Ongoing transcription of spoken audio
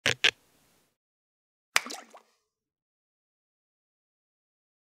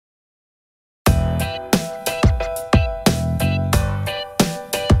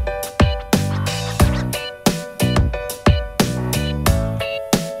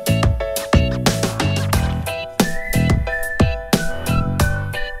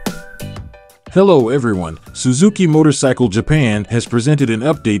Hello everyone, Suzuki Motorcycle Japan has presented an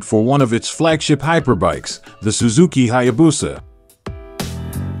update for one of its flagship hyperbikes, the Suzuki Hayabusa.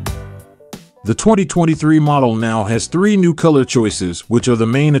 The 2023 model now has three new color choices, which are the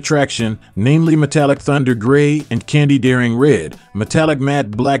main attraction, namely Metallic Thunder Gray and Candy Daring Red, Metallic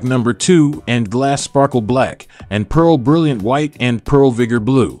Matte Black No. 2 and Glass Sparkle Black, and Pearl Brilliant White and Pearl Vigor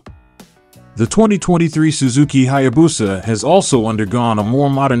Blue. The 2023 Suzuki Hayabusa has also undergone a more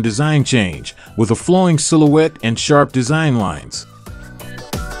modern design change, with a flowing silhouette and sharp design lines.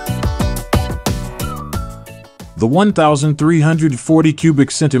 The 1,340 cubic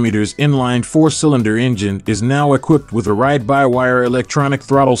centimeters inline four-cylinder engine is now equipped with a ride-by-wire electronic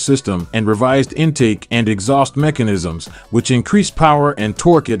throttle system and revised intake and exhaust mechanisms, which increase power and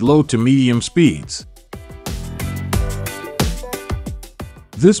torque at low to medium speeds.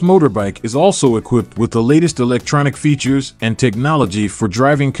 This motorbike is also equipped with the latest electronic features and technology for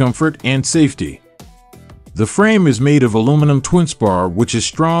driving comfort and safety. The frame is made of aluminum twin spar, which is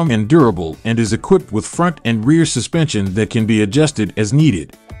strong and durable and is equipped with front and rear suspension that can be adjusted as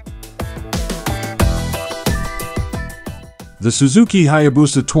needed. The Suzuki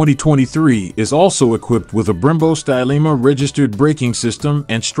Hayabusa 2023 is also equipped with a Brembo Stylema registered braking system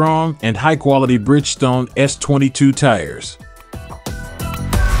and strong and high-quality Bridgestone S22 tires.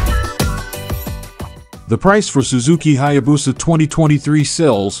 The price for Suzuki Hayabusa 2023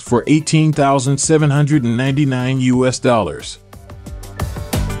 sells for $18,799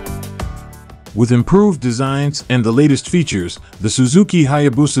 With improved designs and the latest features, the Suzuki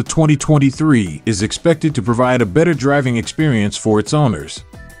Hayabusa 2023 is expected to provide a better driving experience for its owners.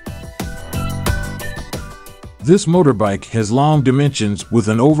 This motorbike has long dimensions with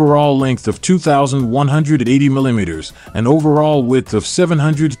an overall length of 2,180 mm, an overall width of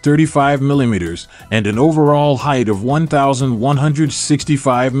 735 mm, and an overall height of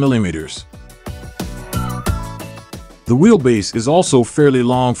 1,165 mm. The wheelbase is also fairly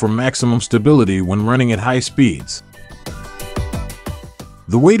long for maximum stability when running at high speeds.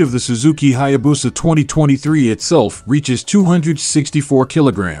 The weight of the Suzuki Hayabusa 2023 itself reaches 264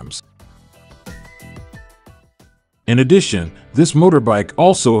 kilograms. In addition, this motorbike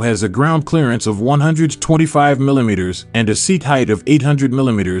also has a ground clearance of 125 mm and a seat height of 800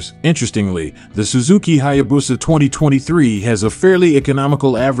 mm. Interestingly, the Suzuki Hayabusa 2023 has a fairly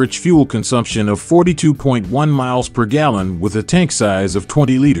economical average fuel consumption of 42.1 miles per gallon with a tank size of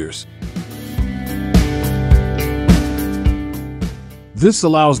 20 liters. This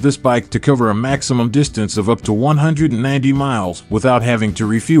allows this bike to cover a maximum distance of up to 190 miles without having to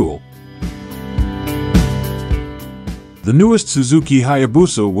refuel. The newest Suzuki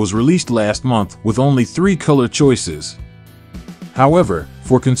Hayabusa was released last month with only 3 color choices. However,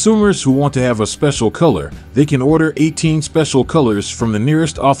 for consumers who want to have a special color, they can order 18 special colors from the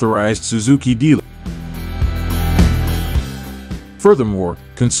nearest authorized Suzuki dealer. Furthermore,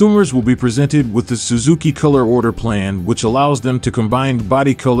 consumers will be presented with the Suzuki Color Order Plan, which allows them to combine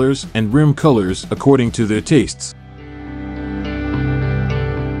body colors and rim colors according to their tastes.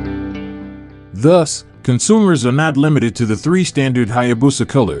 Thus, consumers are not limited to the 3 standard Hayabusa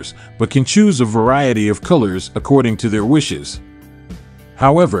colors, but can choose a variety of colors according to their wishes.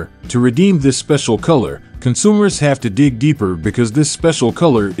 However, to redeem this special color, consumers have to dig deeper because this special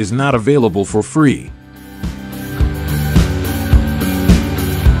color is not available for free.